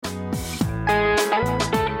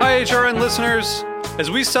HRN listeners.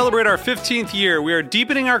 As we celebrate our 15th year, we are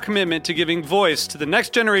deepening our commitment to giving voice to the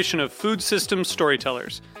next generation of food systems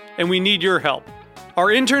storytellers, and we need your help. Our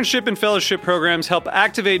internship and fellowship programs help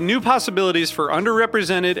activate new possibilities for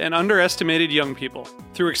underrepresented and underestimated young people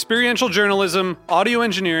through experiential journalism, audio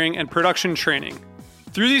engineering, and production training.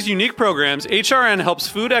 Through these unique programs, HRN helps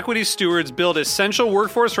food equity stewards build essential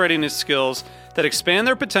workforce readiness skills that expand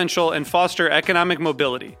their potential and foster economic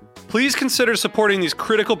mobility. Please consider supporting these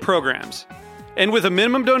critical programs. And with a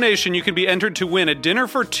minimum donation, you can be entered to win a dinner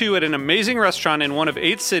for two at an amazing restaurant in one of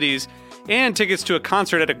 8 cities and tickets to a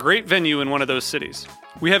concert at a great venue in one of those cities.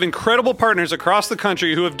 We have incredible partners across the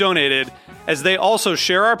country who have donated, as they also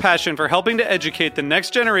share our passion for helping to educate the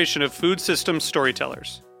next generation of food systems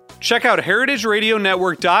storytellers. Check out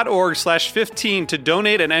heritageradionetwork.org/15 to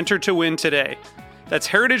donate and enter to win today. That's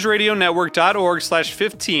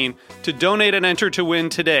heritageradionetwork.org/15 to donate and enter to win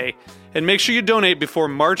today. And make sure you donate before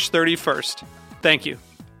March 31st. Thank you.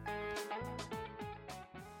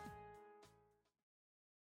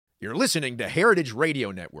 You're listening to Heritage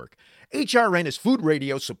Radio Network. HRN is food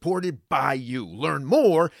radio supported by you. Learn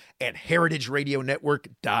more at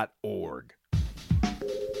heritageradionetwork.org.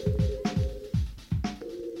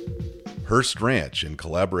 Hearst Ranch, in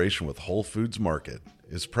collaboration with Whole Foods Market,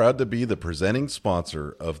 is proud to be the presenting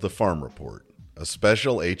sponsor of The Farm Report, a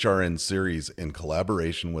special HRN series in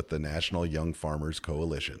collaboration with the National Young Farmers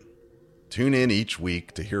Coalition. Tune in each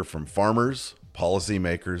week to hear from farmers,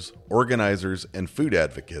 policymakers, organizers, and food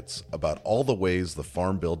advocates about all the ways the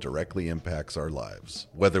Farm Bill directly impacts our lives,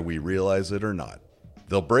 whether we realize it or not.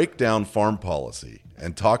 They'll break down farm policy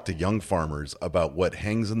and talk to young farmers about what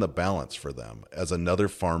hangs in the balance for them as another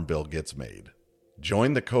farm bill gets made.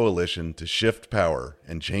 Join the coalition to shift power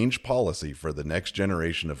and change policy for the next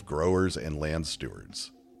generation of growers and land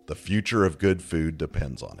stewards. The future of good food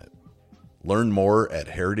depends on it. Learn more at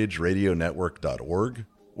heritageradionetwork.org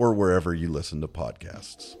or wherever you listen to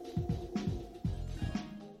podcasts.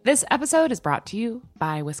 This episode is brought to you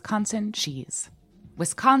by Wisconsin Cheese.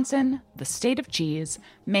 Wisconsin, the state of cheese,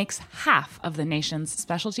 makes half of the nation's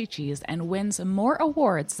specialty cheese and wins more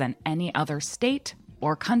awards than any other state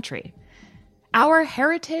or country. Our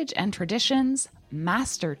heritage and traditions,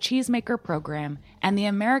 master cheesemaker program, and the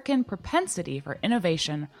American propensity for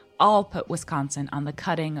innovation all put Wisconsin on the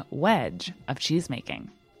cutting wedge of cheesemaking.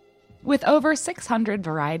 With over 600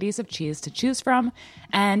 varieties of cheese to choose from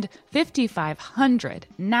and 5,500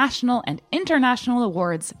 national and international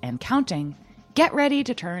awards and counting, get ready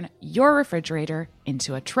to turn your refrigerator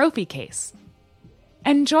into a trophy case.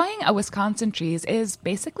 Enjoying a Wisconsin cheese is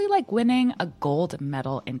basically like winning a gold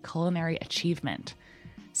medal in culinary achievement.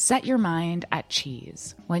 Set your mind at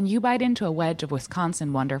cheese. When you bite into a wedge of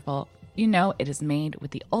Wisconsin Wonderful, you know it is made with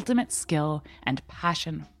the ultimate skill and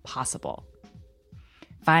passion possible.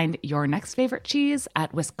 Find your next favorite cheese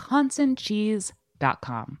at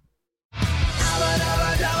wisconsincheese.com.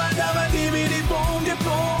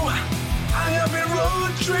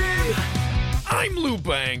 I'm Lou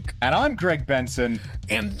Bank. And I'm Greg Benson.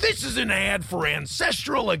 And this is an ad for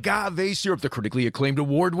Ancestral Agave Syrup, the critically acclaimed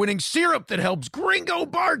award-winning syrup that helps gringo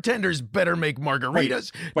bartenders better make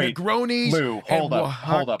margaritas, Negronis, Lou, hold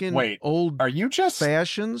up, wait. Old Are you just...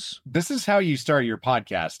 fashions? This is how you start your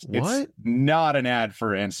podcast. What? It's not an ad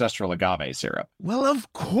for Ancestral Agave Syrup. Well,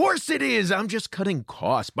 of course it is. I'm just cutting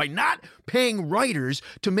costs by not paying writers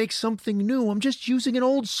to make something new. I'm just using an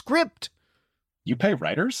old script. You pay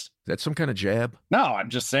writers? Is that some kind of jab? No, I'm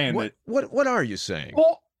just saying that... What are you saying?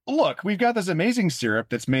 Well, look, we've got this amazing syrup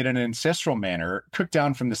that's made in an ancestral manner, cooked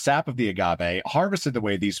down from the sap of the agave, harvested the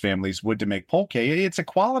way these families would to make pulque. It's a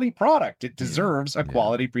quality product. It deserves a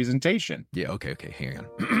quality presentation. Yeah, okay, hang on.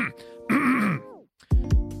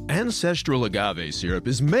 Ancestral Agave Syrup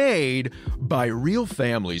is made by real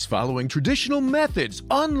families following traditional methods.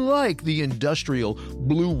 Unlike the industrial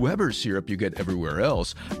Blue Weber syrup you get everywhere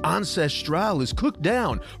else, Ancestral is cooked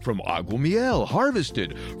down from aguamiel,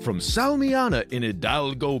 harvested from Salmiana in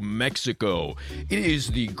Hidalgo, Mexico. It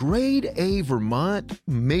is the grade A Vermont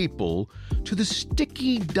maple to the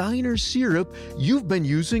sticky diner syrup you've been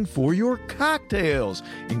using for your cocktails.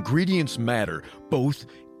 Ingredients matter, both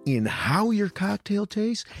in how your cocktail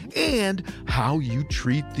tastes and how you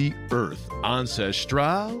treat the earth.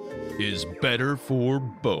 Ancestral is better for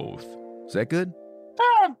both. Is that good?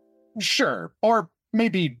 Sure. Or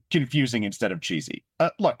maybe confusing instead of cheesy.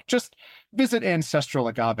 Look, just visit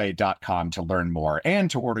ancestralagave.com to learn more and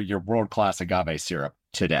to order your world-class agave syrup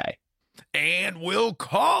today. And we'll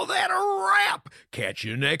call that a wrap. Catch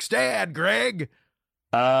you next ad, Greg.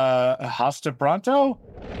 Hasta pronto?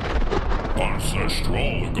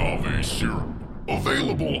 Ancestral Agave Syrup.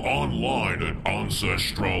 Available online at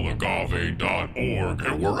ancestralagave.org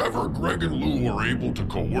and wherever Greg and Lou are able to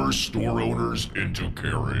coerce store owners into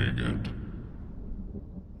carrying it.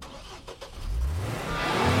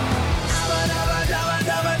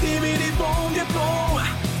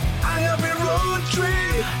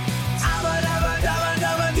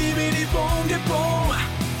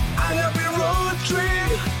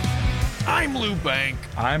 I'm Lou Bank.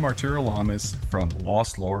 I'm Arturo Lamas from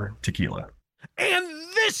Lost Lore Tequila. And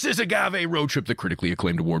this is Agave Road Trip, the critically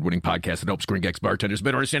acclaimed award-winning podcast that helps Gringex bartenders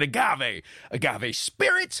better understand agave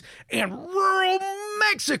spirits, and rural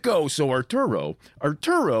Mexico. So Arturo,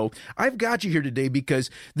 I've got you here today because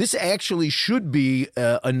this actually should be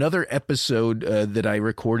another episode that I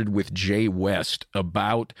recorded with Jay West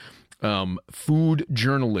about food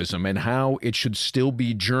journalism and how it should still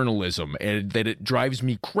be journalism, and that it drives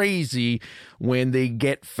me crazy when they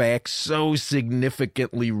get facts so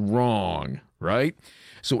significantly wrong, right?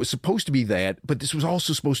 So it was supposed to be that, but this was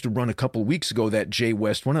also supposed to run a couple of weeks ago, that Jay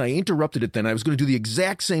West one, and I interrupted it then. I was going to do the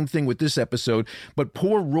exact same thing with this episode, but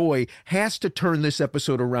poor Roy has to turn this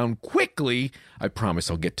episode around quickly. I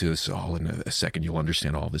promise I'll get to this all in a second. You'll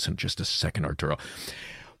understand all this in just a second, Arturo.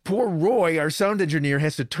 Poor Roy, our sound engineer,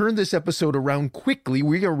 has to turn this episode around quickly.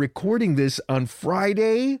 We are recording this on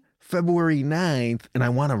Friday, February 9th, and I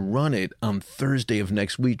want to run it on Thursday of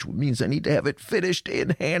next week, which means I need to have it finished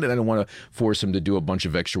in hand, and I don't want to force him to do a bunch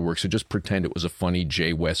of extra work, so just pretend it was a funny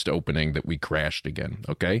Jay West opening that we crashed again,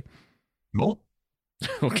 okay? Nope.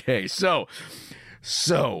 Okay, so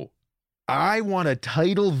I want to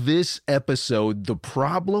title this episode "The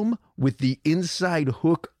Problem with the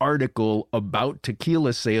InsideHook Article About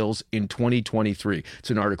Tequila Sales in 2023. It's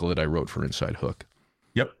an article that I wrote for InsideHook.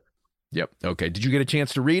 Yep. Okay. Did you get a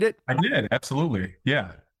chance to read it? I did. Absolutely.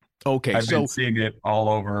 Yeah. Okay. I've been seeing it all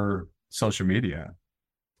over social media.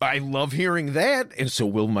 I love hearing that, and so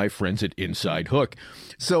will my friends at InsideHook.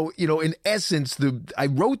 So, in essence, I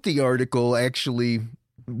wrote the article actually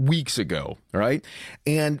weeks ago, right?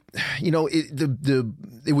 And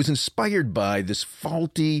it was inspired by this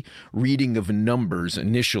faulty reading of numbers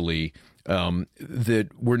initially, that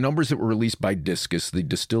were numbers that were released by DISCUS, the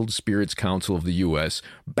Distilled Spirits Council of the U.S.,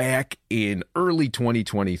 back in early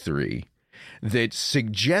 2023, that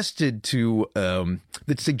suggested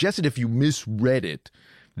if you misread it,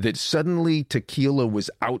 that suddenly tequila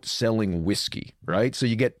was outselling whiskey, right? So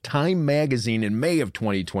you get Time magazine in May of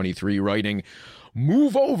 2023 writing,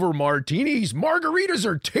 "Move over, martinis. Margaritas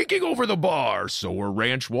are taking over the bar. So are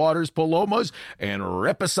Ranch Waters Palomas and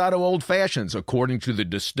Reposado Old Fashions, according to the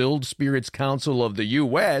Distilled Spirits Council of the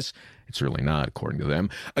U.S." It's certainly not, according to them.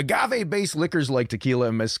 Agave-based liquors like tequila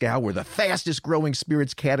and mezcal were the fastest growing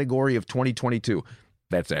spirits category of 2022.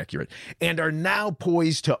 That's accurate. And are now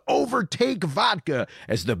poised to overtake vodka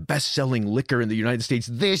as the best-selling liquor in the United States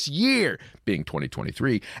this year, being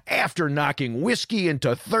 2023, after knocking whiskey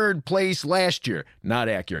into third place last year. Not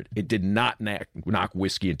accurate. It did not knock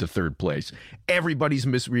whiskey into third place. Everybody's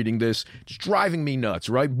misreading this. It's driving me nuts,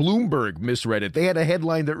 right? Bloomberg misread it. They had a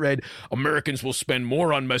headline that read, "Americans will spend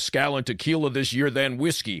more on mezcal and tequila this year than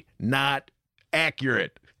whiskey." Not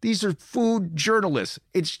accurate. These are food journalists.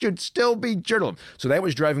 It should still be journalism. So that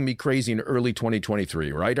was driving me crazy in early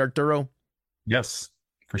 2023, right, Arturo? Yes,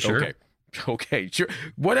 for sure. Okay, sure.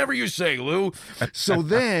 Whatever you say, Lou. So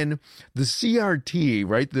then the CRT,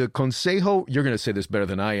 right, the Consejo, you're going to say this better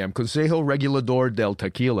than I am, Consejo Regulador del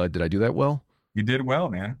Tequila. Did I do that well? You did well,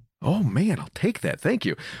 man. Oh, man, I'll take that. Thank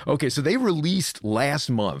you. Okay, so they released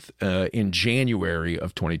last month, in January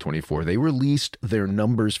of 2024, they released their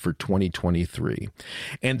numbers for 2023.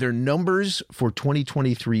 And their numbers for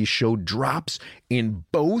 2023 showed drops in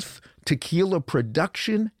both tequila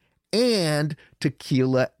production and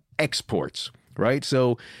tequila exports, right?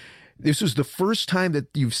 So this was the first time that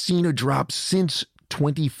you've seen a drop since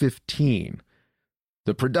 2015.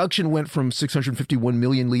 The production went from 651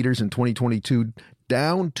 million liters in 2022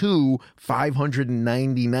 down to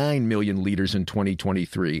 599 million liters in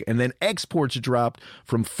 2023. And then exports dropped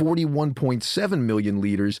from 41.7 million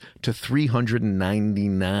liters to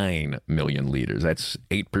 399 million liters. That's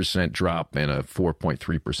 8% drop and a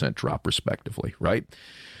 4.3% drop, respectively, right?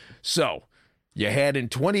 So you had in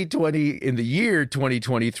the year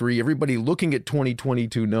 2023, everybody looking at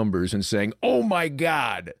 2022 numbers and saying, oh my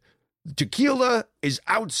God, tequila is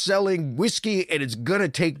outselling whiskey and it's going to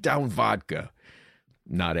take down vodka.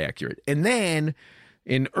 Not accurate. And then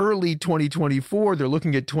in early 2024, they're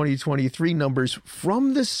looking at 2023 numbers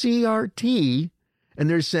from the CRT and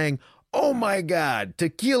they're saying, oh my God,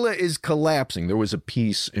 tequila is collapsing. There was a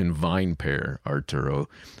piece in VinePair, Arturo,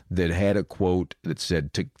 that had a quote that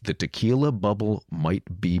said, the tequila bubble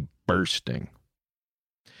might be bursting.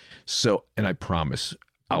 So, and I promise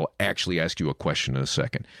I'll actually ask you a question in a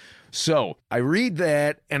second. So I read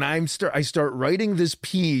that and I start writing this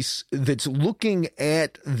piece that's looking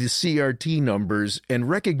at the CRT numbers and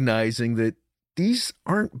recognizing that these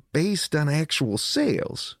aren't based on actual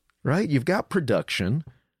sales, right? You've got production.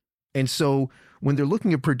 And so when they're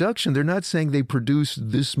looking at production, they're not saying they produce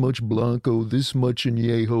this much Blanco, this much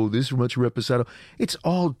Añejo, this much Reposado. It's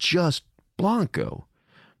all just Blanco,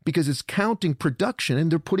 because it's counting production and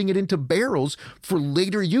they're putting it into barrels for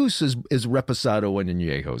later use as Reposado and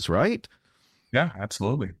Añejos, right? Yeah,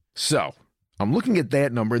 absolutely. So I'm looking at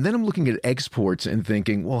that number, and then I'm looking at exports and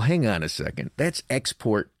thinking, well, hang on a second. That's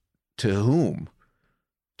export to whom?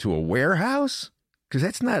 To a warehouse? Because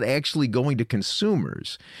that's not actually going to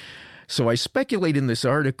consumers. So I speculate in this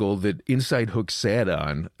article that InsideHook sat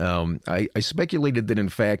on. I speculated that, in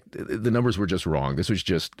fact, the numbers were just wrong. This was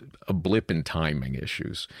just a blip in timing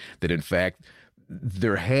issues. That, in fact,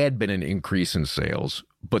 there had been an increase in sales,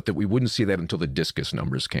 but that we wouldn't see that until the discus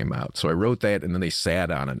numbers came out. So I wrote that, and then they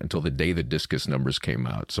sat on it until the day the discus numbers came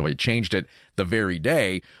out. So I changed it the very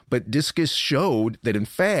day, but discus showed that, in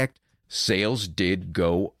fact, sales did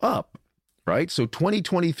go up. Right? So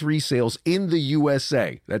 2023 sales in the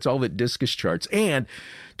USA, that's all that Discus charts. And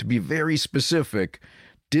to be very specific,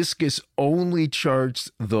 Discus only charts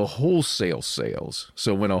the wholesale sales.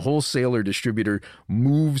 So when a wholesaler distributor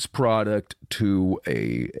moves product to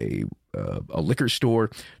a liquor store,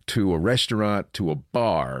 to a restaurant, to a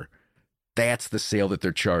bar, that's the sale that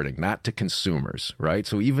they're charting, not to consumers, right?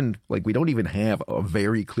 So even like we don't even have a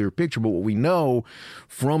very clear picture, but what we know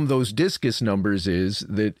from those discus numbers is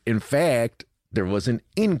that, in fact, there was an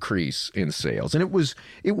increase in sales, and it was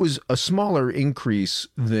a smaller increase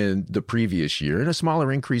than the previous year and a smaller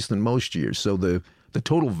increase than most years. So the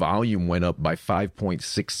total volume went up by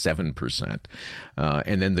 5.67%,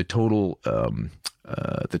 and then the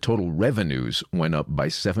total revenues went up by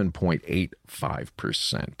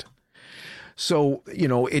 7.85%. So, you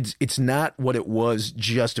know, it's not what it was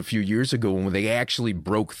just a few years ago when they actually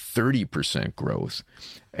broke 30% growth.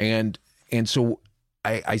 And so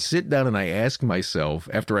I sit down and I ask myself,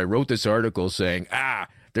 after I wrote this article saying,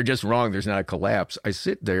 they're just wrong, there's not a collapse, I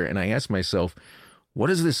sit there and I ask myself, what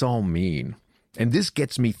does this all mean? And this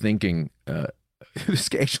gets me thinking, this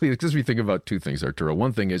gets me thinking about two things, Arturo.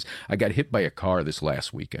 One thing is I got hit by a car this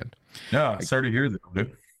last weekend. Yeah, sorry to hear that,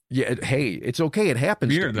 dude. Yeah, hey, it's okay. It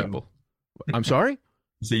happens to people. I'm sorry?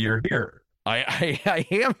 So you're here. I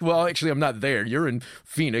am. Well, actually, I'm not there. You're in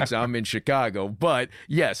Phoenix. I'm in Chicago. But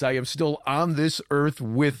yes, I am still on this earth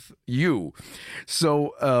with you.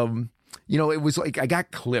 So, you know, it was like I got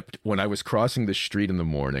clipped when I was crossing the street in the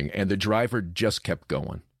morning, and the driver just kept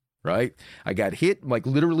going. Right? I got hit, like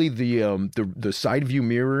literally the side view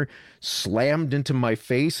mirror slammed into my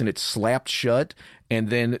face, and it slapped shut. And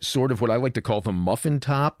then sort of what I like to call the muffin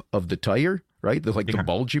top of the tire, right? The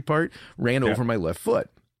bulgy part ran over my left foot.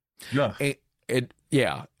 Yeah. And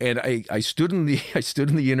I stood in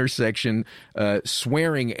the intersection,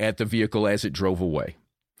 swearing at the vehicle as it drove away.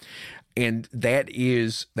 And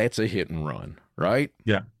that's a hit and run, right?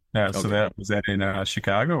 Yeah. Yeah. Okay. So was that in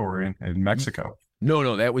Chicago or in Mexico?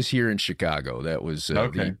 No, that was here in Chicago. That was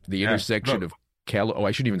the intersection of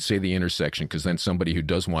I shouldn't even say the intersection, because then somebody who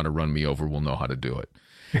does want to run me over will know how to do it.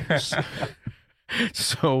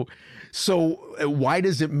 So why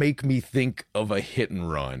does it make me think of a hit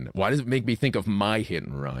and run? Why does it make me think of my hit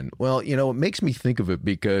and run? Well, you know, it makes me think of it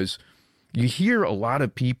because you hear a lot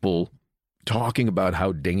of people talking about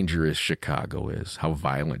how dangerous Chicago is, how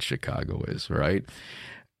violent Chicago is, right?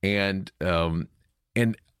 And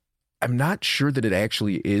I'm not sure that it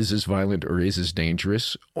actually is as violent or is as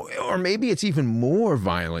dangerous, or maybe it's even more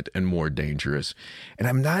violent and more dangerous. And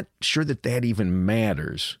I'm not sure that even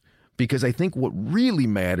matters, because I think what really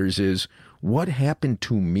matters is what happened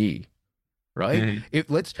to me, right?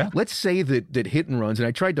 Mm-hmm. Let's say that hit and runs, and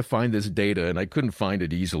I tried to find this data and I couldn't find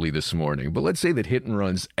it easily this morning, but let's say that hit and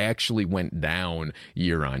runs actually went down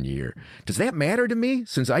year on year. Does that matter to me,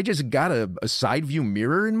 since I just got a side view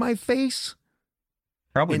mirror in my face?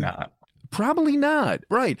 Probably not. Probably not,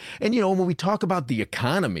 right? And, you know, when we talk about the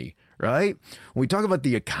economy, right? When we talk about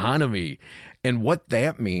the economy and what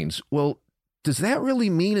that means, well, does that really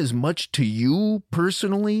mean as much to you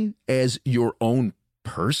personally as your own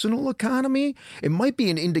personal economy? It might be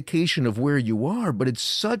an indication of where you are, but it's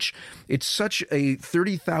such a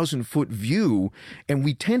 30,000-foot view, and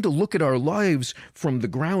we tend to look at our lives from the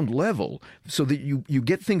ground level, so that you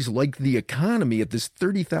get things like the economy at this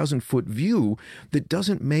 30,000-foot view that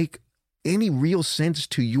doesn't make any real sense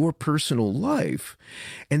to your personal life.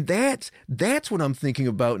 And that's what I'm thinking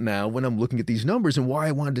about now when I'm looking at these numbers, and why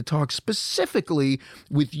I wanted to talk specifically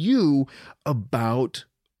with you about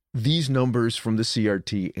these numbers from the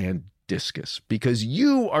CRT and Discus, because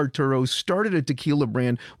you, Arturo, started a tequila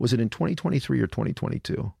brand. Was it in 2023 or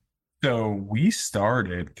 2022? So we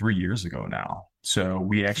started 3 years ago now. So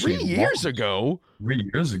we actually 3 years ago? 3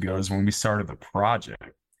 years ago is when we started the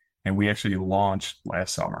project, and we actually launched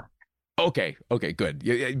last summer. Okay, good.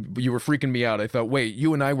 You were freaking me out. I thought, wait,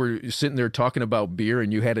 you and I were sitting there talking about beer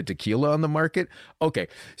and you had a tequila on the market? Okay,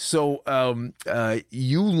 so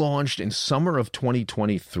you launched in summer of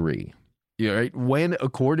 2023, right? When,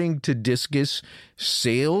 according to Discus,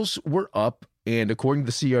 sales were up, and according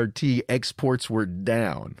to the CRT, exports were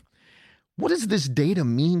down. What does this data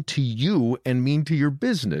mean to you and mean to your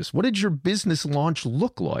business? What did your business launch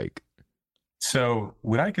look like? So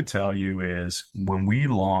what I could tell you is when we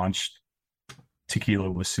launched, tequila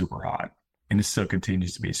was super hot, and it still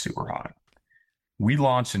continues to be super hot. We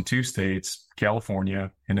launched in 2 states,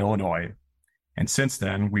 California and Illinois. And since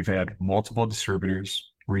then, we've had multiple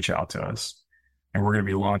distributors reach out to us, and we're going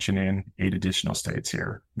to be launching in 8 additional states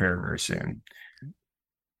here very, very soon.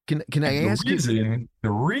 Can I ask you?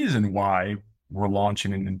 The reason why we're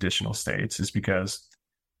launching in additional states is because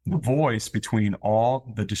the voice between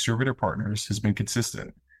all the distributor partners has been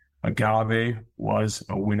consistent. Agave was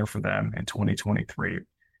a winner for them in 2023,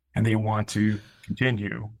 and they want to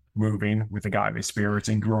continue moving with agave spirits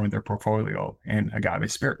and growing their portfolio in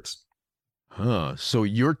agave spirits. So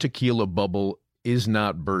your tequila bubble is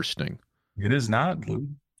not bursting. It is not, Lou.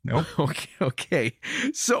 Nope. Okay.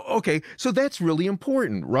 So that's really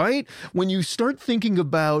important, right? When you start thinking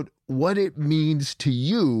about what it means to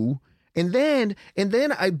you, and then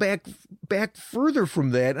I back further from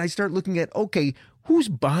that, and I start looking at, okay, who's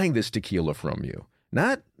buying this tequila from you?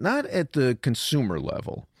 Not at the consumer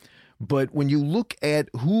level, but when you look at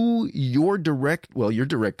who your direct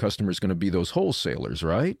customer is going to be, those wholesalers,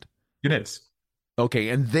 right? It is. Okay,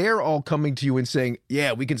 and they're all coming to you and saying,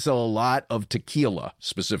 yeah, we can sell a lot of tequila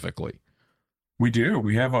specifically. We do.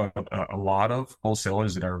 We have a lot of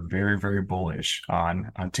wholesalers that are very, very bullish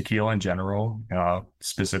on tequila in general,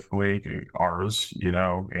 specifically ours,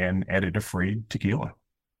 and additive-free tequila.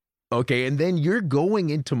 Okay, and then you're going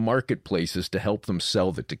into marketplaces to help them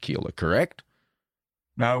sell the tequila, correct?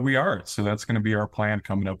 We are. So that's going to be our plan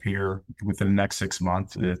coming up here within the next 6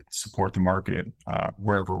 months to support the market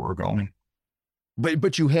wherever we're going.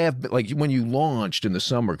 But you have, like, when you launched in the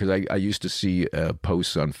summer, because I used to see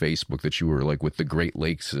posts on Facebook that you were like with the Great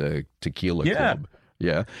Lakes Tequila Club.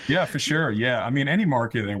 Yeah, for sure. Yeah, I mean, any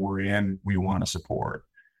market that we're in, we want to support.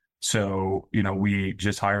 So we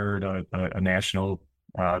just hired a national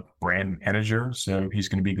brand manager, so he's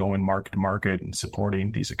going to be going market to market and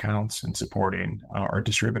supporting these accounts and supporting our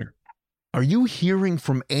distributor. Are you hearing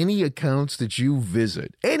from any accounts that you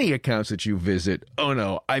visit? Oh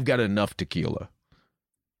no, I've got enough tequila.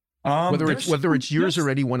 Whether it's yours or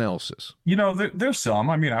anyone else's. There's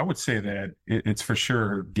some. I mean, I would say that it's for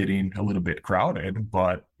sure getting a little bit crowded,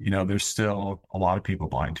 but there's still a lot of people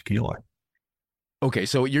buying tequila. Okay,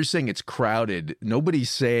 so you're saying it's crowded.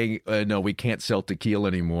 Nobody's saying no, we can't sell tequila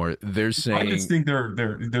anymore. They're saying, I just think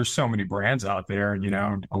there's so many brands out there.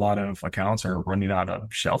 A lot of accounts are running out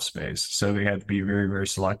of shelf space, so they have to be very, very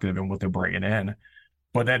selective in what they're bringing in.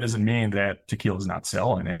 But that doesn't mean that tequila is not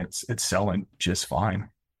selling. It's selling just fine.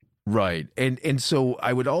 Right. And so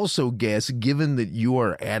I would also guess, given that you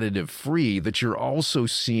are additive free, that you're also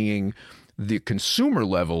seeing the consumer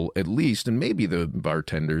level, at least, and maybe the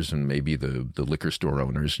bartenders and maybe the liquor store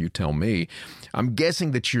owners, you tell me, I'm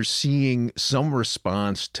guessing that you're seeing some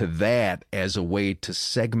response to that as a way to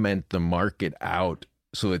segment the market out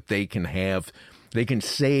so that they can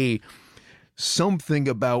say something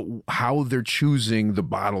about how they're choosing the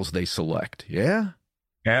bottles they select. Yeah?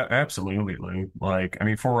 Absolutely, Lou.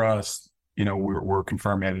 For us, we're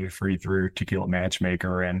confirmed additive free through Tequila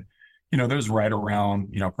Matchmaker, and there's right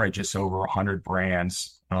around probably just over 100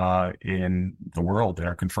 brands in the world that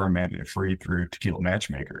are confirmed additive free through Tequila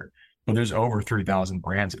Matchmaker, but there's over 3,000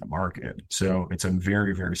 brands in the market, so it's a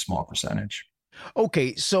very, very small percentage.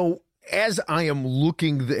 Okay, so as I am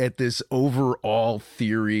looking at this overall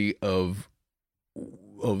theory of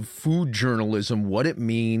food journalism, what it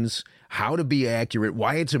means, how to be accurate,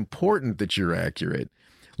 why it's important that you're accurate.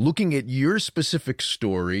 Looking at your specific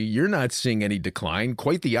story, you're not seeing any decline.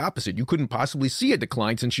 Quite the opposite. You couldn't possibly see a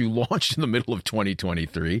decline since you launched in the middle of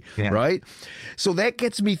 2023, right? So that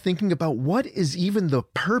gets me thinking about what is even the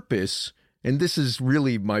purpose And this is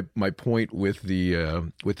really my point with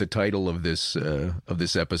the title of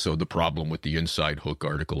this episode. The problem with the InsideHook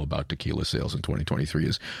article about tequila sales in 2023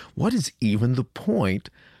 is, what is even the point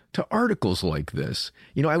to articles like this?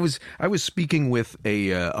 You know, I was speaking with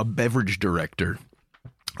a beverage director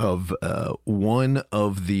of one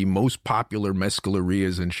of the most popular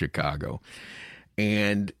mezcalerias in Chicago,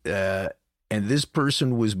 and this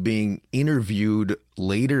person was being interviewed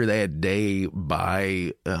later that day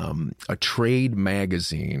by a trade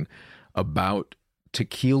magazine about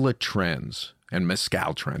tequila trends and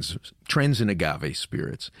mezcal trends in agave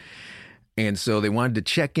spirits. And so they wanted to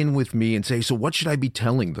check in with me and say, so what should I be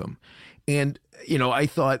telling them? And, you know, I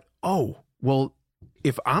thought, oh, well,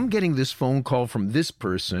 if I'm getting this phone call from this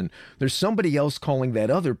person, there's somebody else calling that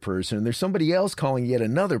other person, and there's somebody else calling yet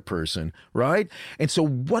another person, right? And so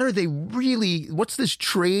what's this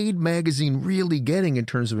trade magazine really getting in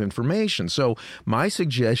terms of information? So my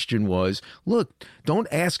suggestion was, look, don't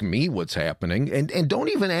ask me what's happening, and don't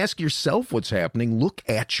even ask yourself what's happening. Look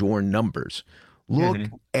at your numbers. Look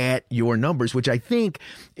at your numbers, which I think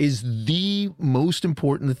is the most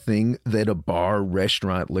important thing that a bar,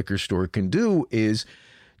 restaurant, liquor store can do. Is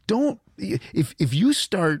if you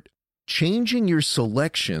start changing your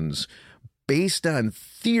selections based on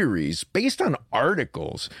theories, based on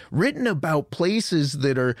articles written about places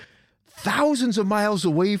that are thousands of miles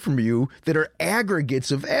away from you, that are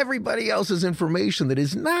aggregates of everybody else's information that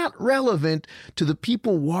is not relevant to the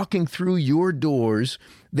people walking through your doors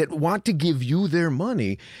that want to give you their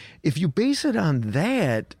money. If you base it on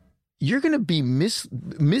that, you're going to be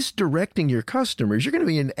misdirecting your customers. You're going to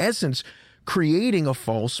be, in essence, creating a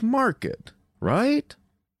false market, right?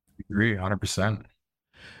 I agree 100%.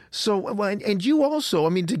 So, well, and you also, I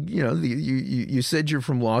mean, you said you're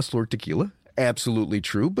from Lost Lord Tequila. Absolutely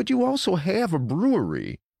true. But you also have a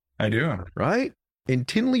brewery. I do. Right? In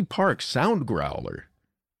Tinley Park, Sound Growler.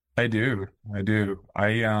 I do.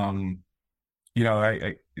 I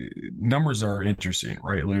numbers are interesting,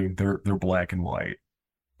 right, Lou? They're black and white.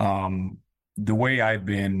 The way I've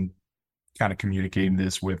been kind of communicating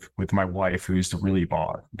this with my wife, who's the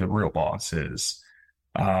real boss, is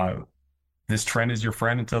this trend is your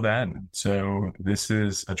friend until then. So this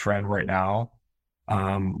is a trend right now.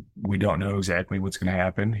 We don't know exactly what's going to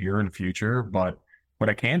happen here in the future, but what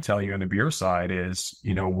I can tell you on the beer side is,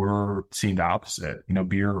 we're seeing the opposite.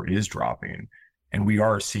 Beer is dropping, and we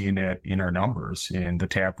are seeing it in our numbers in the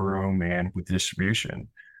tap room and with distribution.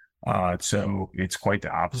 So it's quite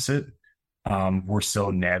the opposite. We're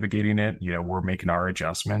still navigating it. We're making our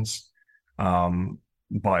adjustments.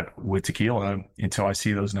 But with tequila, until I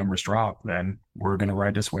see those numbers drop, then we're going to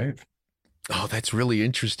ride this wave. Oh, that's really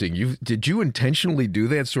interesting. Did you intentionally do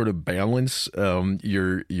that, sort of balance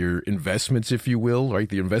your investments, if you will, right?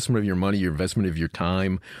 The investment of your money, your investment of your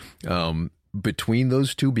time, between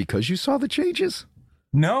those two, because you saw the changes?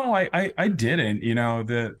 No, I didn't.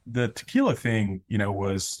 The tequila thing,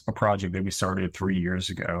 was a project that we started 3 years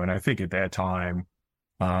ago. And I think at that time,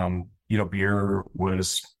 beer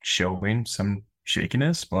was showing some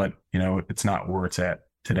shakiness, but, it's not where it's at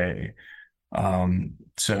today.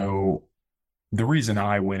 So the reason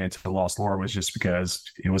I went into the Lost Lore was just because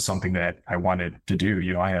it was something that I wanted to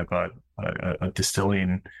do. I have a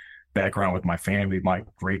distilling background with my family. My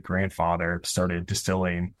great grandfather started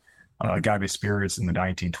distilling agave spirits in the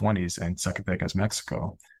 1920s in Zacatecas,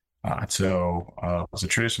 Mexico. So it was a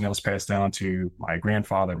tradition that was passed down to my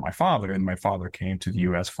grandfather and my father, and my father came to the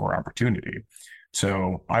U.S. for opportunity.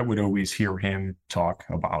 So I would always hear him talk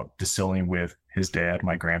about distilling with his dad,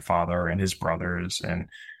 my grandfather, and his brothers. And,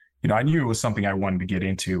 I knew it was something I wanted to get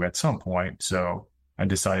into at some point. So I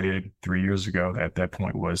decided 3 years ago that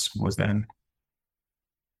point was then.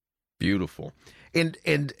 Beautiful. And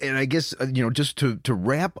I guess, just to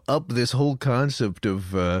wrap up this whole concept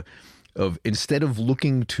of instead of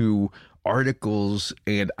looking to articles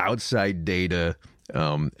and outside data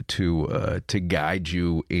to guide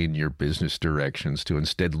you in your business directions, to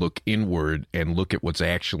instead look inward and look at what's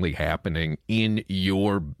actually happening in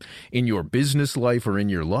your business life or in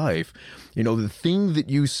your life. The thing that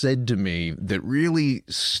you said to me that really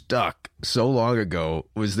stuck so long ago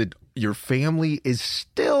was that your family is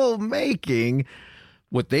still making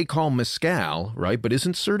what they call mezcal, right? But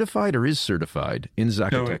isn't certified, or is certified in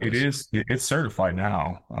Zacatecas? So it's certified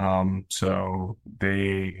now. So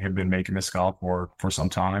they have been making mezcal for some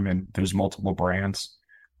time, and there's multiple brands.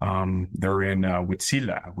 They're in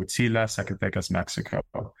Tequila, Zacatecas, Mexico.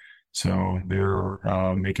 So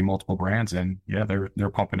they're making multiple brands, and yeah, they're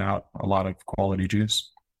pumping out a lot of quality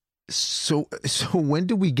juice. So when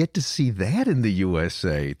do we get to see that in the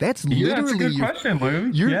USA? That's literally that's a good question,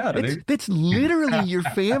 Lou. That's literally your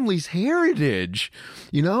family's heritage,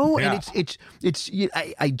 you know. Yeah. And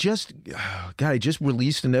I just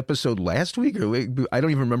released an episode last week, or I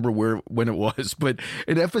don't even remember when it was, but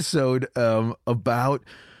an episode about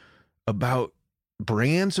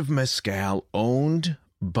brands of mezcal owned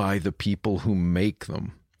by the people who make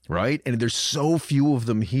them, right? And there's so few of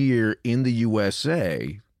them here in the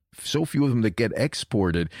USA. So few of them that get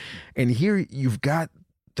exported. And here you've got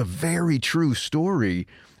the very true story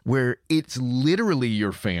where it's literally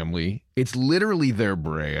your family. It's literally their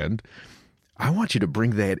brand. I want you to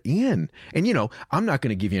bring that in. And, you know, I'm not going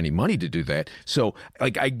to give you any money to do that. So,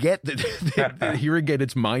 like, I get that here again,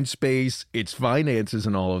 it's mind space, it's finances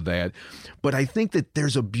and all of that. But I think that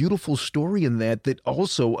there's a beautiful story in that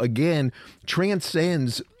also, again,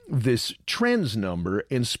 transcends this trends number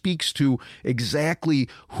and speaks to exactly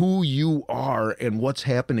who you are and what's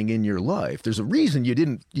happening in your life. There's a reason you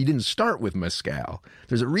didn't start with mezcal.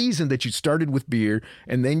 There's a reason that you started with beer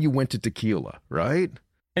and then you went to tequila, right?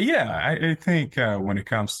 Yeah, I think when it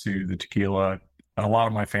comes to the tequila, a lot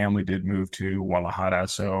of my family did move to Guadalajara.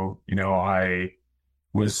 So, you know, I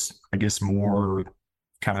was, I guess, more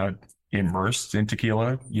kind of immersed in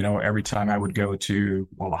tequila, you know, every time I would go to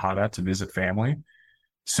Guadalajara to visit family.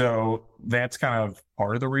 So that's kind of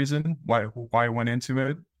part of the reason why I went into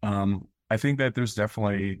it. I think that there's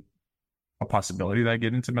definitely a possibility that I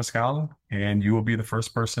get into mezcal, and you will be the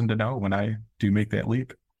first person to know when I do make that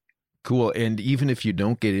leap. Cool. And even if you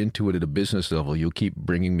don't get into it at a business level, you'll keep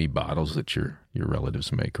bringing me bottles that your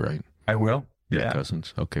relatives make, right? I will. Your Yeah.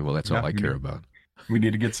 cousins. Okay. Well, that's all I care about. We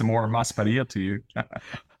need to get some more mascarilla to you.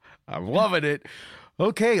 I'm loving it.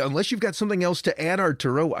 Okay. Unless you've got something else to add,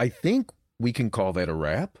 Arturo, I think we can call that a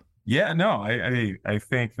wrap. Yeah, no, I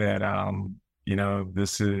think that, you know,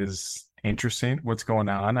 this is interesting what's going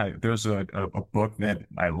on. There's a book that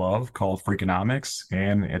I love called Freakonomics,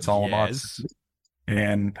 and it's all about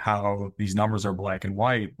and how these numbers are black and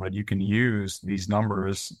white, but you can use these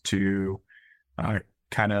numbers to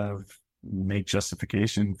kind of make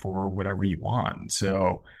justification for whatever you want.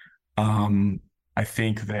 So I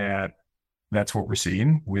think that that's what we're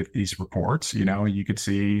seeing with these reports. You know, you could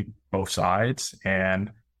see both sides,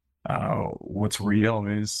 and what's real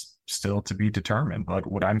is still to be determined. But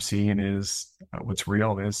what I'm seeing is what's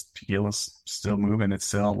real is tequila's still moving, it's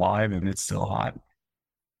still alive, and it's still hot.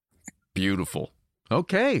 Beautiful.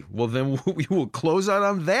 Okay, well then we will close out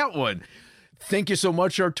on that one. Thank you so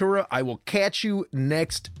much, Arturo. I will catch you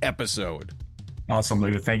next episode. Awesome,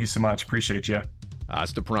 Luda. Thank you so much. Appreciate you.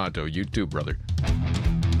 Hasta pronto. You too, brother.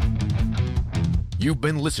 You've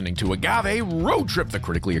been listening to Agave Road Trip, the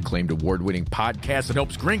critically acclaimed award-winning podcast that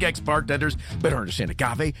helps Gringex bartenders better understand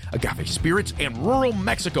agave spirits, and rural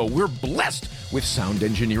Mexico. We're blessed with sound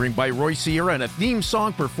engineering by Roy Sierra and a theme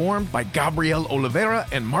song performed by Gabriel Oliveira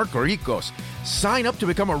and Marco Ricos. Sign up to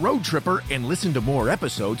become a road tripper and listen to more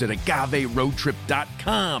episodes at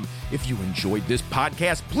agaveroadtrip.com. If you enjoyed this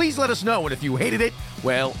podcast, please let us know. And if you hated it,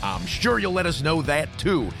 well, I'm sure you'll let us know that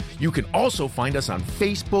too. You can also find us on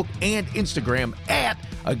Facebook and Instagram at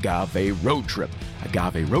Agave Road Trip.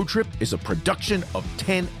 Agave Road Trip is a production of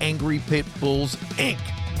 10 Angry Pit Bulls, Inc.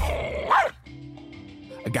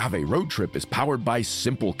 Agave Road Trip is powered by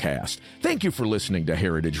Simplecast. Thank you for listening to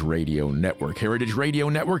Heritage Radio Network. Heritage Radio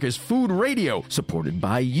Network is food radio supported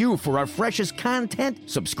by you. For our freshest content,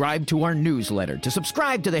 subscribe to our newsletter. To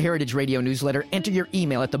subscribe to the Heritage Radio newsletter, enter your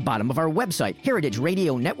email at the bottom of our website,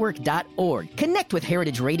 heritageradionetwork.org. Connect with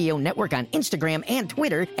Heritage Radio Network on Instagram and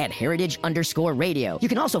Twitter at heritage_radio. You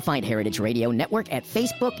can also find Heritage Radio Network at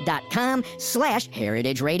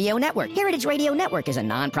facebook.com/Heritage Radio Network. Heritage Radio Network is a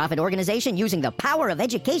nonprofit organization using the power of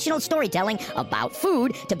educational storytelling about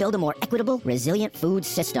food to build a more equitable, resilient food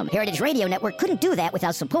system. Heritage Radio Network couldn't do that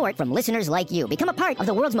without support from listeners like you. Become a part of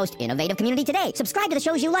the world's most innovative community today. Subscribe to the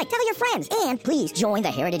shows you like. Tell your friends. And please join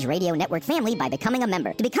the Heritage Radio Network family by becoming a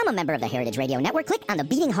member. To become a member of the Heritage Radio Network, click on the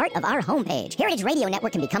beating heart of our homepage. Heritage Radio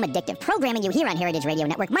Network can become addictive. Programming you hear on Heritage Radio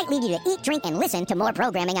Network might lead you to eat, drink, and listen to more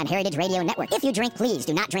programming on Heritage Radio Network. If you drink, please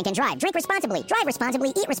do not drink and drive. Drink responsibly. Drive responsibly.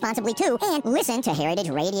 Eat responsibly too. And listen to Heritage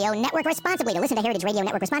Radio Network responsibly. To listen to Heritage Radio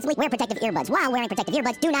Network responsibly, wear protective earbuds. While wearing protective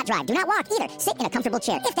earbuds, do not drive. Do not walk either. Sit in a comfortable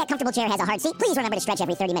chair. If that comfortable chair has a hard seat, please remember to stretch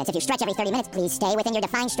every 30 minutes. If you stretch every 30 minutes, please stay within your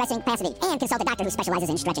defined stretching capacity. And consult a doctor who specializes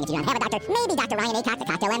in stretching. If you don't have a doctor, maybe Dr. Ryan Acock, the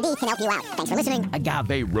Cocktail MD, can help you out. Thanks for listening.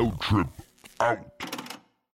 Agave Road Trip out.